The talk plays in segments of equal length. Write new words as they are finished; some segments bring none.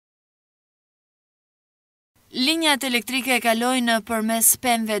Linjat elektrike kalojnë përmes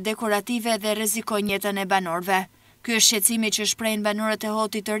pemëve dekorative dhe rrezikojnë jetën e banorëve. Ky është shqetësimi që shprehin banorët e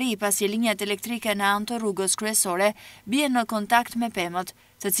Hotit të Ri pasi linjat elektrike në anë të rrugës kryesore bien në kontakt me pemët,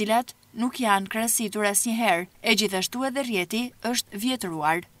 të cilat nuk janë krahasitur asnjëherë, e gjithashtu edhe rrjeti është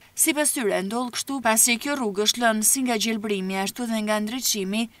vjetëruar. Sipas tyre ndodh kështu pasi kjo rrugë është lënë si nga gjelbrimi ashtu dhe nga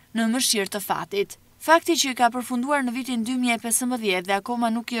ndriçimi në mëshirë të fatit. Fakti që ka përfunduar në vitin 2015 dhe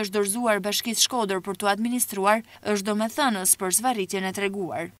akoma nuk i është dorëzuar Bashkisë Shkodër për t'u administruar, është domethënës për zvarritjen e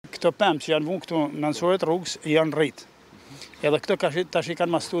treguar. Këto pemë që janë vënë këtu në anësorët rrugës janë rrit. Edhe këto tash i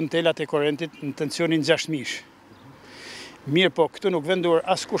kanë mastuar në telat e korrentit në tensionin 6 mish. Mirë po, këtu nuk vendur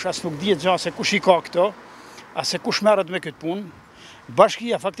askush, as nuk dihet gjë se kush i ka këto, as se kush merret me këtë punë.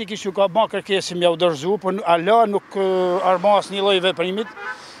 Bashkia faktikisht ju ka bërë kërkesë me u dorëzu, por ala nuk armas një lloj veprimit.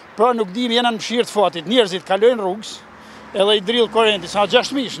 Pra nuk dim jena në mëshirë të fatit, njerëzit kalojnë rrugës, edhe i drill korrenti, sa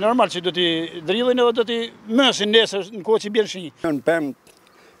 6 mish, normal që do t'i drillin edhe do t'i mësin nesër në kohë që bjen shi. Në pemë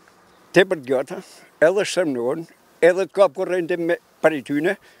tepër gjata, edhe shërmnuan, edhe të kap korrenti me pari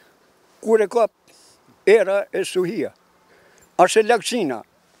tyne, kur e kap era e suhia, ashe laksina,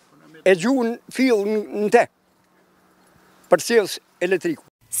 e gjuhën fill në te, për cilës elektriku.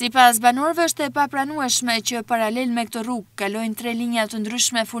 Sipas banorëve është e papranueshme që paralel me këtë rrugë kalojnë 3 linja të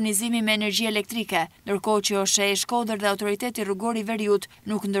ndryshme furnizimi me energji elektrike, ndërkohë që OSHE e Shkodër dhe Autoriteti Rrugor i Veriut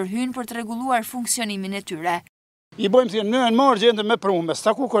nuk ndërhyjnë për të rregulluar funksionimin e tyre. I bëjmë si në marrë gjendën me prumë, me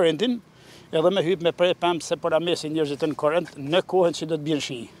staku korrentin, edhe me hyp me prej pemë se për amesin njerëzit në korrent në kohën që do të bjen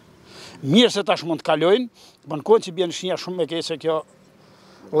shi. Mirë se tash mund të kalojnë, por në kohën që bjen shi është shumë e keqe kjo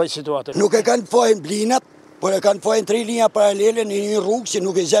lloj situate. Nuk e kanë fajin blinat, por e kanë fajin 3 linja paralele në një rrugë që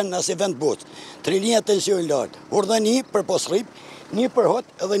nuk e gjenë nëse vend botë. 3 linja tension lartë, por dhe një për posrip, një për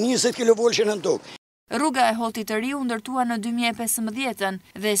hot edhe 20 kV në tokë. Rruga e Hotit të Ri u ndërtua në 2015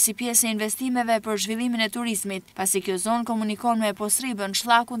 dhe si pjesë e investimeve për zhvillimin e turizmit, pasi kjo zonë komunikon me posribën,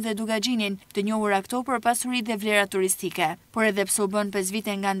 shllakun dhe dugaxhinin, të njohur këto për pasuri dhe vlera turistike. Por edhe pse u bën 5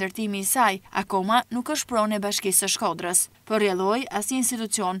 vite nga ndërtimi i saj, akoma nuk është pronë e Bashkisë së Shkodrës. Por rrjedhoi asnjë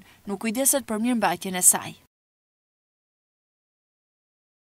institucion nuk kujdeset për mirëmbajtjen e saj.